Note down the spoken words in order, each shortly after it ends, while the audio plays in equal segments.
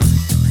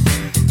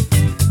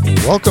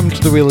Welcome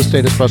to the Real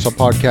Estate Espresso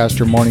Podcast,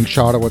 your morning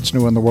shot at what's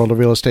new in the world of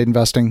real estate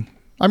investing.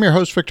 I'm your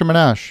host, Victor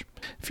Menashe.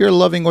 If you're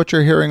loving what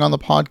you're hearing on the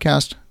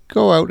podcast,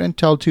 go out and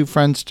tell 2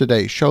 friends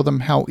today. Show them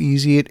how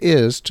easy it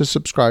is to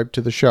subscribe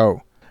to the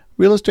show.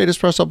 Real Estate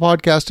Espresso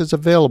Podcast is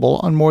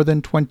available on more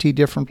than 20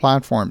 different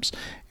platforms,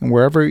 and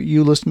wherever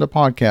you listen to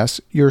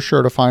podcasts, you're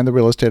sure to find the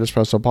Real Estate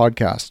Espresso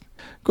Podcast.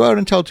 Go out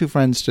and tell 2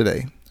 friends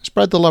today.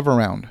 Spread the love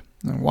around.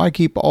 Why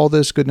keep all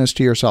this goodness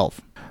to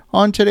yourself?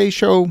 On today's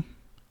show,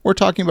 we're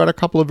talking about a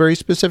couple of very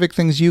specific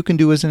things you can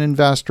do as an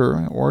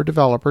investor or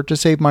developer to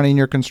save money in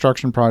your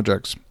construction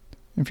projects.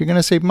 If you're going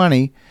to save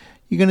money,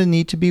 you're going to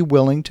need to be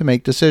willing to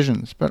make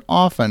decisions, but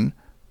often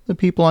the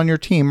people on your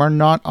team are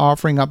not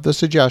offering up the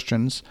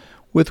suggestions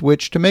with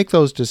which to make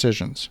those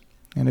decisions.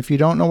 And if you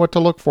don't know what to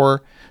look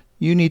for,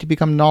 you need to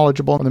become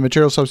knowledgeable on the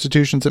material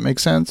substitutions that make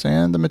sense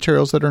and the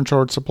materials that are in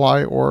short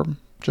supply or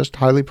just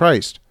highly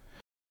priced.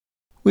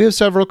 We have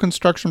several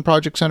construction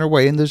projects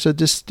underway, and there's a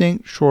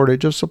distinct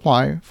shortage of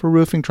supply for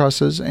roofing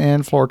trusses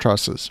and floor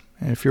trusses.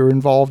 And if you're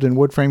involved in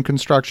wood frame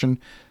construction,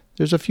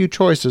 there's a few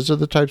choices of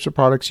the types of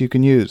products you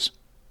can use.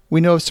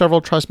 We know of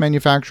several truss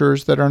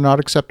manufacturers that are not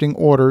accepting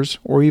orders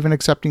or even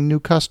accepting new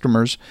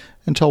customers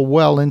until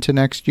well into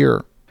next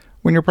year.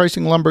 When you're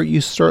pricing lumber,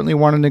 you certainly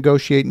want to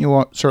negotiate and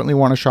you certainly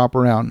want to shop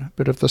around.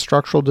 But if the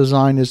structural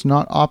design is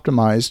not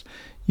optimized,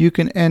 you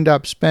can end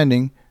up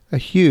spending a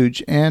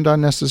huge and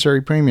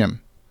unnecessary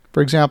premium.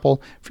 For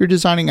example, if you're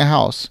designing a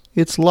house,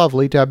 it's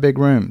lovely to have big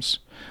rooms.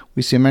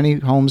 We see many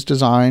homes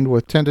designed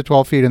with 10 to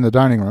 12 feet in the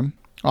dining room.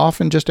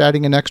 Often just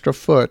adding an extra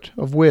foot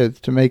of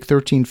width to make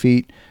 13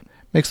 feet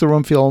makes the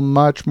room feel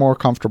much more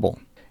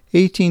comfortable.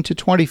 18 to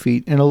 20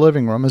 feet in a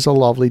living room is a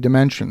lovely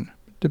dimension.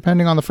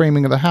 Depending on the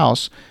framing of the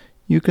house,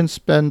 you can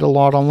spend a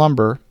lot on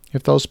lumber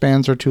if those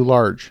spans are too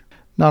large.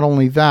 Not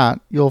only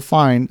that, you'll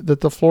find that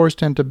the floors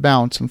tend to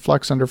bounce and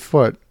flex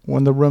underfoot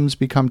when the rooms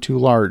become too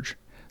large.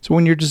 So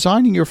when you're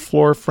designing your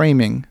floor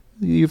framing,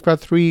 you've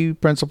got 3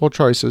 principal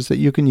choices that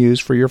you can use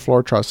for your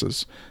floor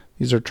trusses.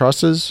 These are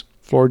trusses,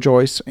 floor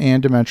joists,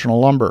 and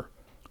dimensional lumber.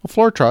 A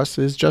floor truss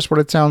is just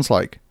what it sounds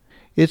like.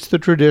 It's the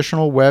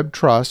traditional web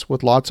truss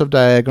with lots of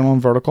diagonal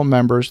and vertical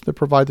members that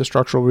provide the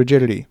structural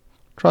rigidity.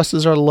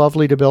 Trusses are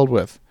lovely to build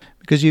with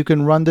because you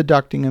can run the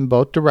ducting in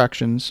both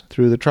directions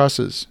through the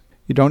trusses.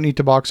 You don't need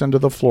to box under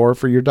the floor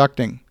for your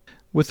ducting.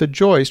 With a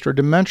joist or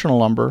dimensional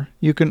lumber,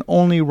 you can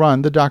only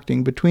run the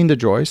ducting between the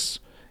joists,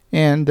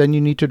 and then you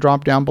need to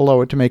drop down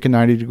below it to make a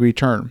 90-degree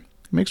turn.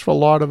 It makes for a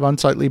lot of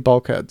unsightly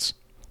bulkheads.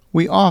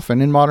 We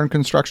often, in modern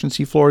construction,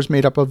 see floors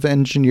made up of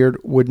engineered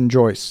wooden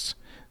joists.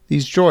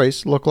 These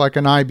joists look like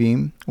an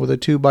I-beam with a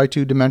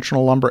 2x2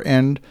 dimensional lumber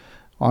end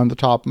on the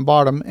top and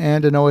bottom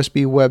and an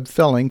OSB web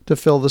filling to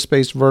fill the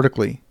space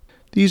vertically.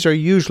 These are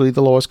usually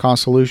the lowest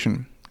cost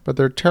solution, but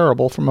they're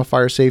terrible from a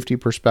fire safety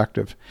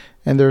perspective,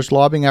 and there's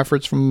lobbying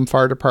efforts from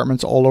fire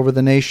departments all over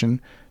the nation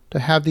to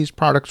have these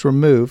products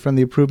removed from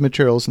the approved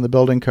materials in the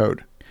building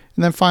code.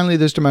 And then finally,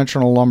 there's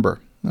dimensional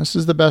lumber. This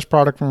is the best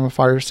product from a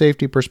fire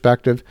safety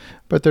perspective,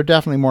 but they're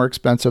definitely more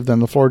expensive than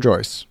the floor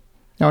joists.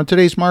 Now, in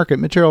today's market,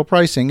 material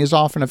pricing is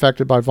often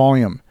affected by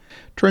volume.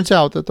 Turns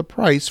out that the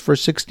price for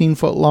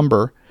 16-foot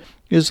lumber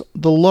is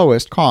the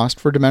lowest cost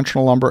for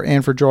dimensional lumber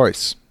and for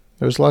joists.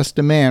 There's less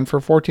demand for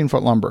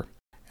 14-foot lumber,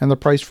 and the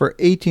price for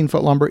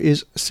 18-foot lumber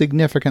is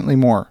significantly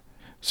more.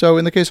 So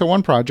in the case of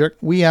one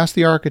project, we asked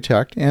the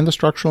architect and the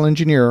structural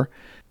engineer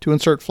to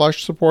insert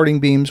flush supporting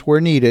beams where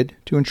needed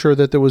to ensure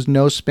that there was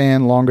no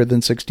span longer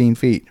than 16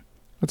 feet.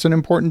 That's an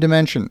important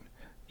dimension.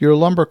 Your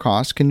lumber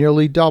costs can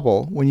nearly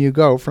double when you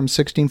go from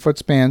 16-foot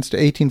spans to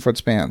 18-foot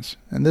spans.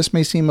 And this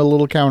may seem a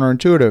little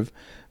counterintuitive,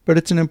 but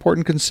it's an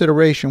important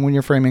consideration when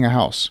you're framing a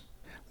house.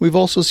 We've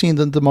also seen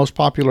that the most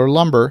popular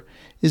lumber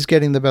is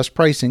getting the best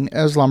pricing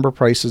as lumber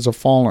prices have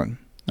fallen.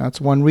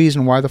 That's one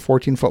reason why the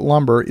 14-foot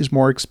lumber is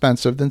more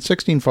expensive than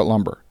 16-foot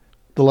lumber.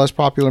 The less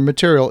popular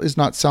material is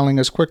not selling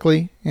as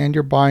quickly, and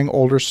you're buying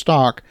older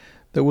stock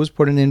that was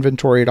put in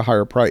inventory at a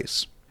higher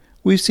price.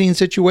 We've seen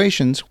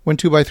situations when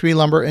 2x3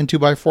 lumber and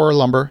 2x4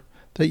 lumber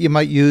that you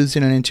might use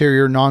in an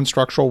interior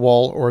non-structural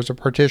wall or as a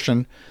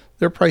partition,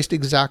 they're priced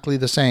exactly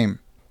the same.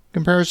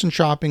 Comparison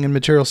shopping and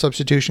material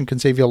substitution can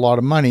save you a lot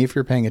of money if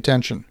you're paying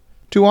attention.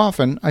 Too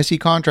often, I see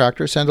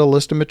contractors send a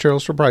list of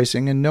materials for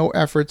pricing and no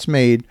efforts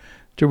made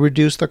to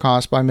reduce the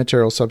cost by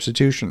material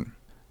substitution.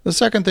 The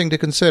second thing to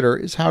consider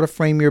is how to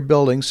frame your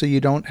building so you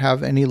don't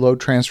have any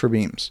load transfer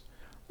beams.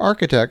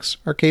 Architects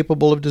are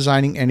capable of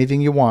designing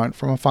anything you want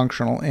from a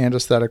functional and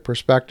aesthetic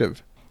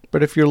perspective.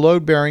 But if your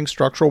load-bearing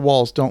structural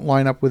walls don't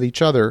line up with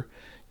each other,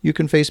 you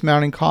can face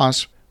mounting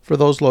costs for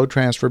those load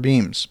transfer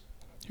beams.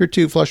 Your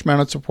 2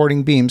 flush-mounted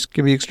supporting beams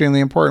can be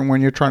extremely important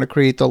when you're trying to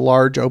create the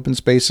large open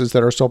spaces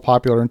that are so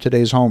popular in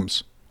today's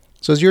homes.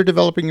 So as you're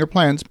developing your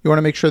plans, you want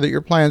to make sure that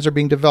your plans are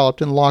being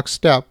developed in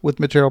lockstep with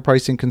material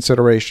pricing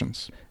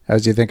considerations.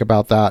 As you think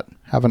about that,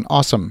 have an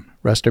awesome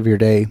rest of your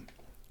day.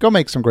 Go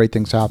make some great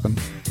things happen.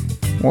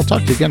 We'll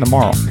talk to you again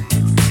tomorrow.